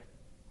betrayed.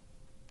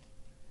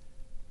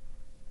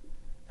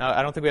 Now,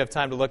 I don't think we have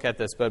time to look at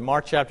this, but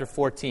Mark chapter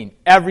 14,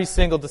 every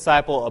single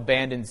disciple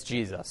abandons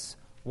Jesus.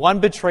 One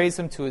betrays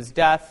him to his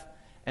death,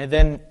 and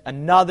then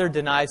another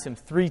denies him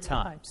 3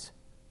 times.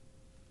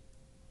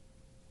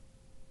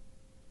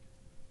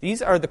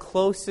 These are the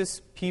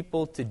closest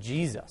people to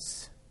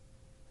Jesus.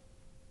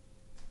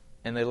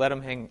 And they let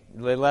him hang.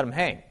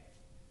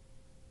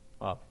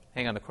 Well,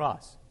 hang on the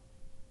cross.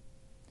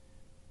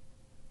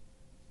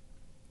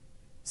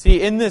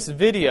 See, in this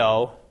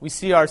video, we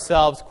see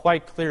ourselves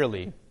quite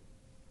clearly.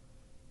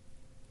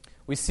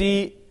 We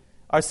see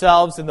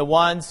ourselves in the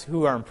ones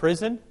who are in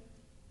prison,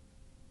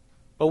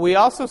 but we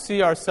also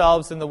see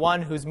ourselves in the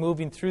one who's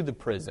moving through the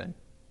prison.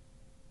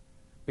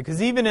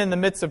 Because even in the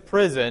midst of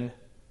prison,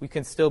 we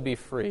can still be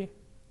free.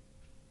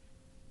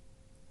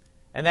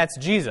 And that's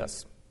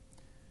Jesus.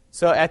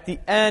 So at the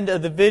end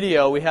of the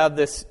video, we have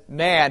this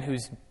man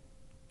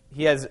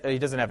he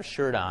doesn't have a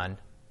shirt on,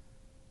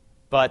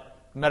 but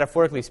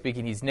metaphorically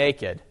speaking, he's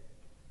naked.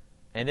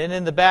 And then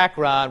in the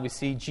background, we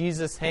see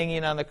Jesus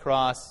hanging on the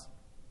cross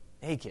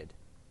naked.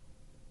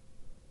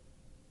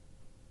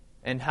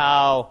 And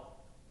how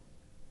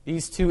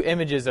these 2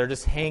 images are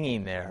just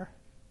hanging there.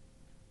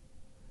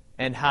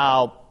 And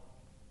how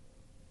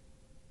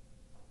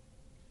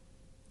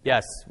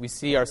Yes, we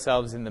see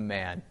ourselves in the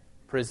man,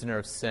 prisoner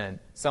of sin,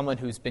 someone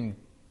who's been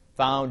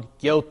found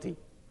guilty.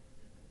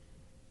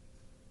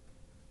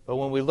 But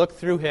when we look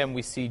through him,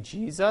 we see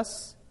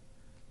Jesus,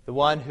 the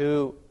one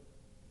who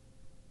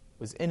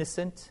was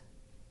innocent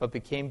but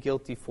became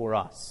guilty for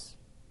us.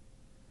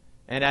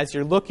 And as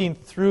you're looking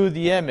through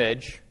the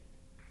image,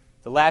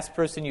 the last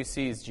person you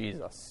see is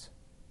Jesus.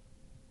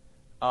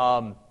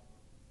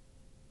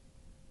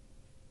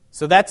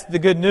 So that's the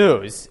good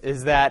news,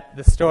 is that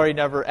the story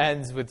never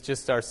ends with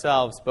just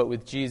ourselves, but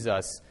with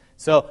Jesus.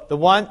 So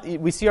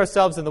we see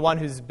ourselves in the one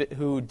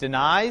who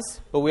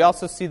denies, but we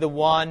also see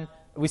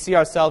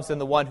ourselves in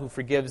the one who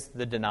forgives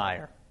the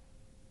denier.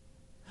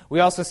 We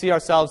also see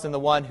ourselves in the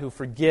one who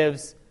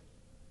forgives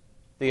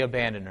the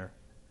abandoner,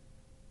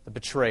 the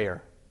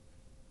betrayer.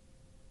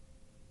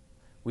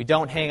 We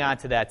don't hang on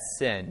to that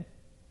sin.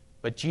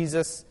 But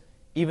Jesus,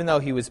 even though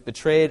he was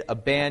betrayed,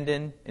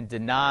 abandoned, and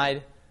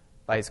denied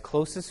by his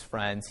closest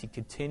friends, he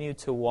continued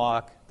to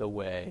walk the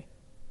way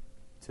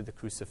to the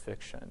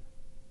crucifixion.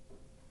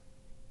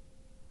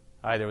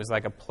 All right, there was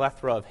like a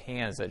plethora of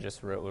hands that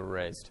just were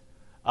raised.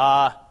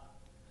 Mrs.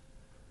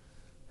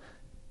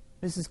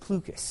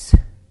 Klukas.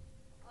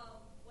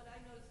 What I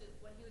noticed is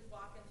when he was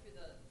walking through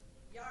the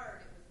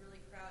yard, it was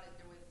really crowded.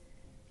 There was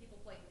people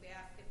playing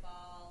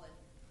basketball, and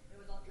it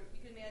was all, you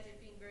can imagine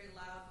it being very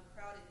loud and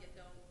crowded, yet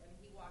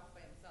he walks by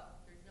himself.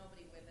 There's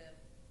nobody with him.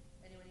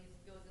 And when he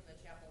goes in the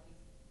chapel,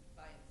 he's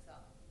by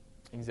himself.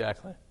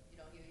 Exactly. He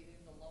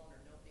was alone,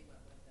 or nobody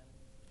went with him.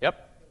 Yep.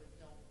 There was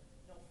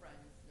no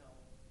friends, no.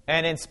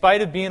 And in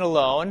spite of being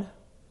alone,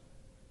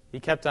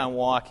 he kept on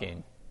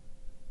walking.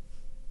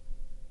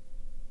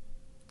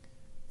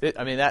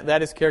 I mean,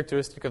 that is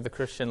characteristic of the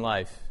Christian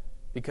life.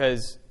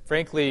 Because,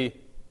 frankly,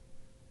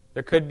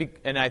 there could be,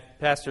 and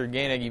Pastor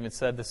Gainig even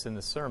said this in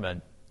the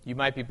sermon, you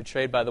might be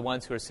betrayed by the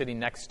ones who are sitting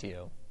next to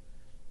you.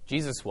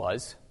 Jesus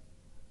was.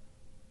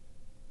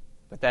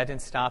 But that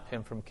didn't stop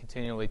him from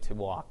continually to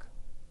walk.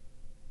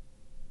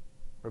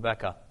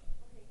 Rebecca. Okay,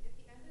 at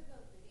the end of the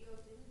video,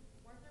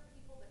 weren't there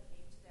people that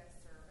came to that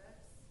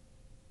service?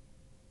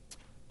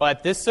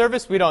 But this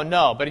service, we don't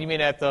know. But you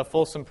mean at the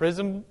Folsom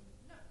Prison?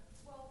 No,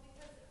 well,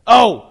 because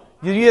Oh,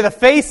 you hear the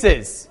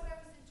faces. what I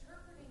was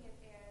interpreting it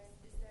as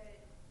is that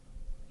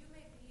you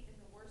may be in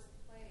the worst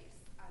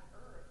place on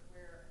earth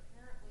where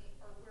apparently,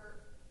 or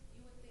where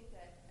you would think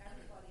that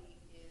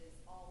everybody is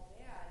all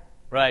bad.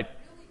 Right.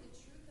 Really, the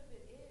truth of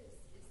it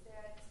is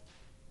that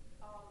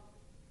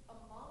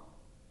among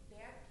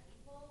bad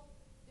people,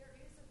 there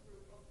is a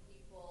group of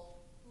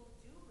people who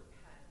do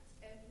repent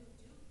and who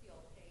do feel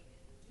pain and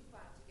who do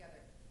bond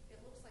together. It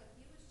looks like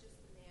he was just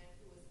the man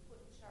who was put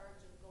in charge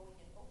of going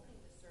and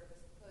opening the service,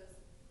 because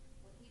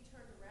when he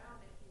turned around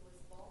and he was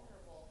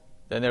vulnerable,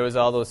 Then there was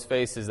all those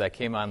faces that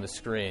came on the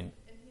screen.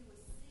 and he was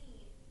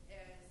seen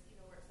as,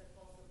 where it said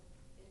Folsom,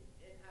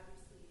 and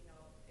obviously,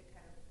 it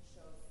kind of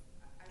shows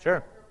I'm Sure.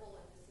 vulnerable,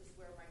 and this is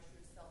where my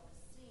true self is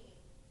seen.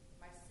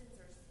 My sins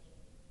are seen.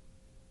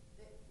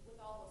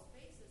 With all those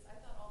faces, I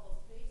thought all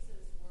those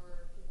faces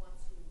were the ones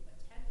who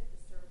attended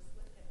the service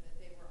with him, that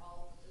they were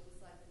all, it was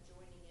like the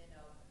joining in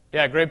of,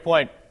 Yeah, great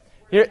point.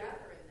 we're Here,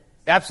 together in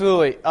this.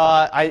 absolutely.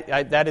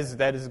 That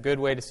is a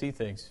good way to see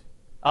things.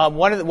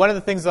 One of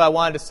the things that I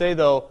wanted to say,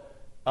 though,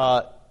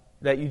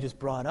 that you just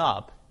brought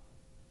up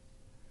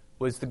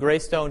was the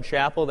Greystone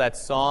Chapel, that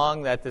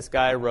song that this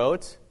guy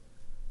wrote.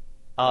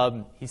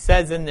 He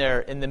says in there,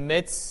 in the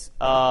midst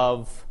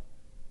of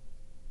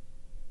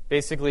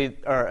basically,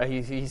 or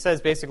he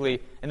says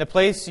basically, in the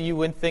place you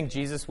wouldn't think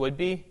Jesus would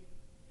be,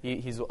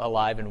 he's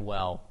alive and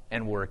well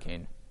and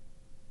working.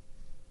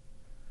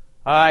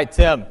 All right,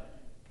 Tim.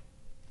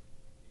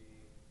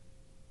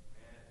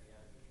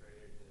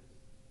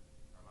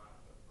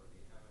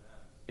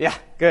 Yeah,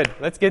 good.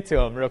 Let's get to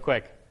him real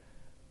quick.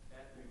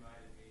 That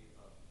reminded me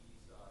of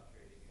Esau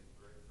trading his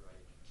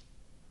birthright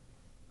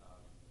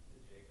to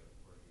Jacob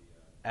for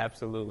the...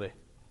 Absolutely.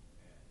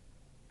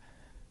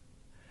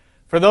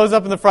 For those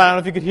up in the front, I don't know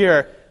if you could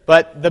hear,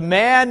 but the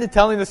man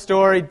telling the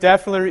story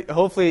definitely,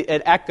 hopefully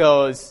it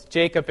echoes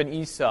Jacob and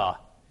Esau.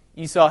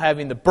 Esau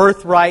having the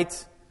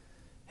birthright,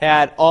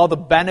 had all the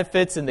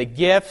benefits and the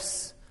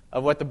gifts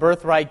of what the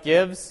birthright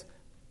gives,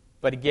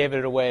 but he gave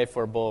it away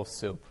for a bowl of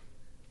soup.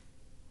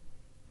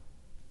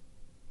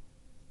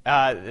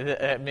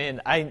 I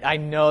mean, I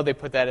know they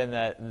put that in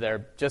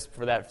there just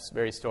for that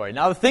very story.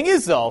 Now, the thing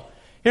is, though,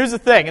 here's the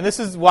thing, and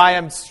this is why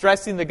I'm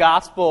stressing the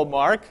Gospel of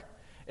Mark,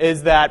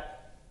 is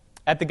that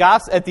at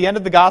the end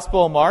of the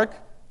Gospel of Mark,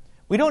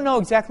 we don't know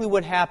exactly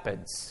what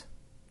happens.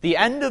 The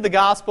end of the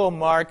Gospel of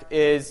Mark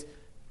is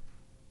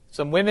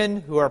some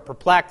women who are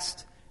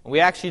perplexed, and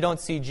we actually don't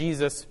see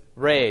Jesus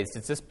raised.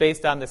 It's just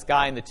based on this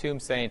guy in the tomb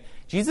saying,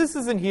 Jesus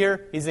isn't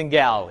here, he's in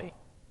Galilee.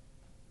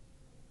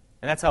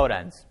 And that's how it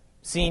ends.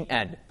 Scene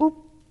end. Boop.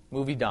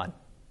 Movie done.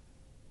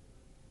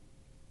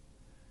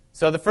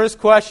 So the first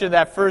question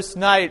that first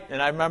night,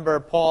 and I remember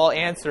Paul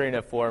answering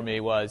it for me,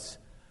 was,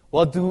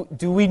 well,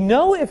 do we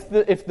know if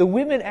the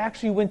women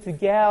actually went to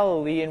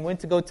Galilee and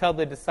went to go tell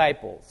the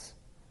disciples?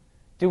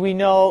 Do we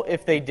know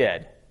if they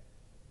did?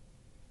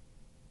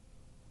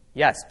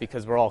 Yes,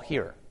 because we're all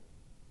here.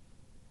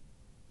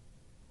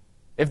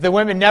 If the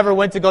women never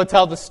went to go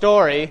tell the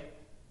story,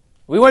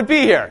 we wouldn't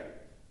be here.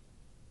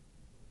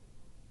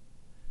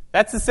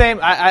 That's the same.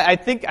 I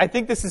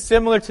think this is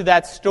similar to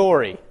that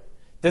story.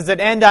 Does it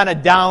end on a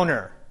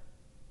downer?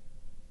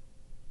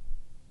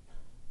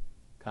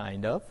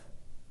 Kind of.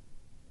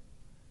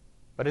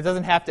 But it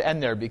doesn't have to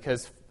end there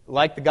because,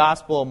 like the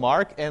Gospel of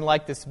Mark and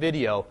like this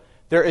video,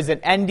 there is an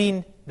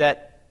ending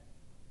that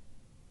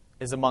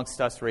is amongst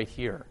us right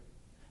here.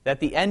 That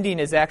the ending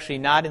is actually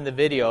not in the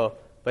video,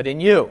 but in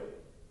you.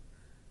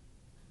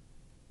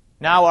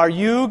 Now, are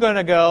you going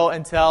to go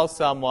and tell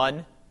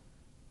someone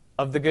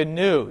of the good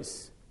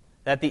news?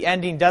 That the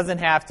ending doesn't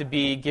have to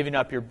be giving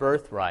up your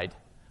birthright,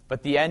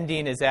 but the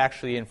ending is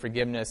actually in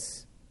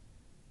forgiveness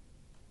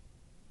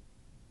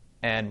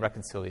and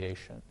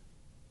reconciliation.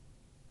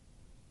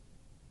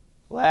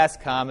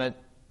 Last comment,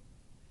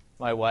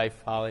 my wife,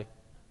 Holly.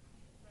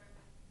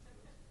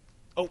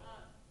 Oh. And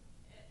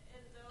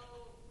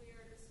though we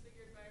are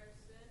disfigured by our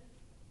sin,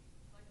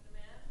 like the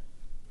man,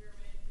 we are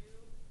made new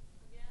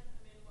again.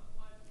 I mean,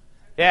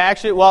 what Yeah,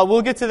 actually, well,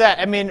 we'll get to that.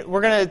 I mean,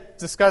 we're going to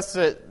discuss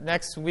it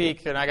next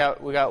week, and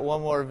we got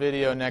one more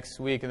video next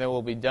week, and then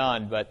we'll be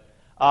done. But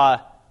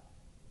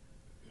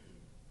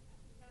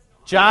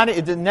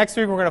next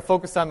week we're going to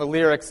focus on the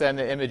lyrics and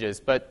the images.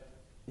 But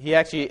he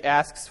actually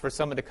asks for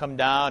someone to come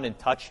down and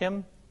touch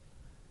him,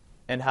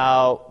 and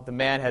how the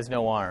man has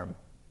no arm,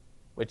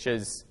 which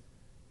is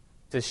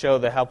to show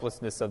the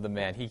helplessness of the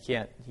man. He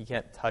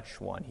can't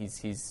touch one.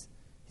 He's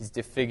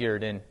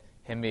disfigured in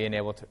him being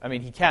able to. I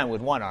mean, he can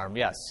with one arm,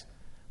 yes.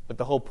 But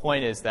the whole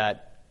point is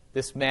that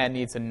this man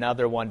needs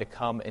another one to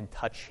come and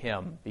touch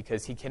him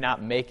because he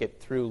cannot make it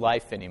through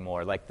life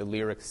anymore, like the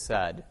lyrics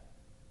said.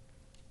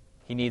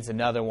 He needs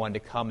another one to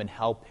come and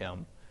help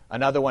him,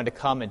 another one to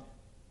come and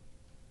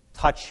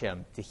touch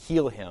him, to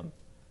heal him,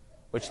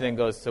 which then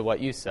goes to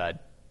what you said,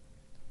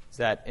 is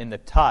that in the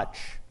touch,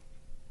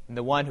 in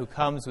the one who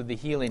comes with the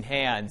healing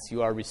hands,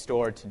 you are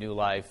restored to new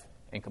life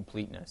and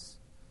completeness,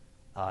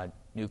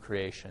 new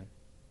creation.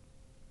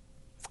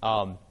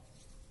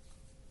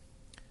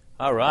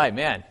 All right,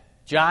 man.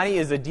 Johnny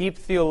is a deep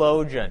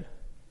theologian.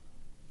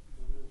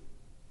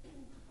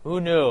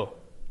 Who knew?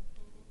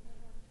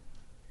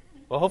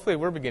 Well, hopefully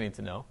we're beginning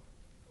to know.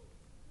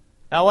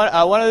 Now,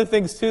 one of the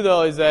things, too,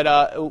 though, is that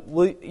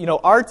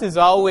art is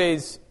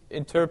always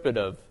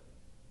interpretive.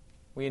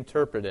 We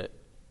interpret it.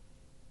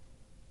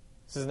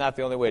 This is not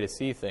the only way to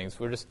see things.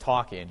 We're just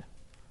talking.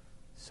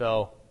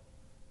 So,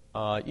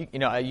 you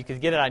could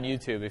get it on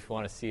YouTube if you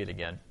want to see it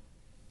again.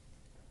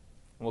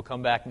 We'll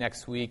come back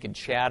next week and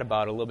chat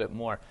about it a little bit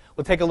more.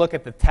 We'll take a look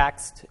at the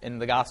text in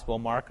the Gospel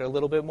of Mark a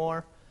little bit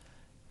more,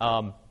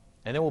 and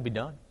then we'll be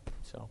done.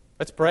 So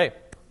let's pray.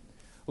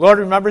 Lord,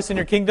 remember us in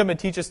your kingdom and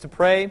teach us to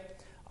pray.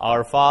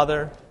 Our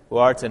Father, who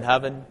art in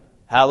heaven,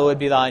 hallowed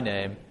be thy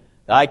name.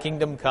 Thy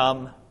kingdom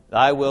come,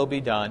 thy will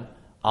be done,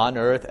 on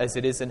earth as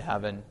it is in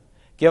heaven.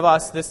 Give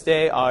us this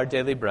day our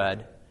daily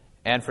bread,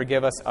 and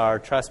forgive us our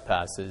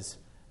trespasses,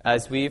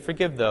 as we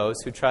forgive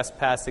those who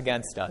trespass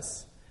against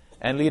us.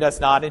 And lead us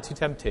not into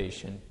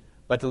temptation,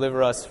 but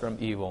deliver us from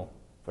evil.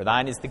 For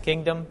thine is the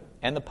kingdom,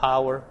 and the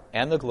power,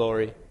 and the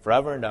glory,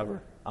 forever and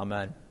ever.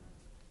 Amen.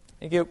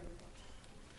 Thank you.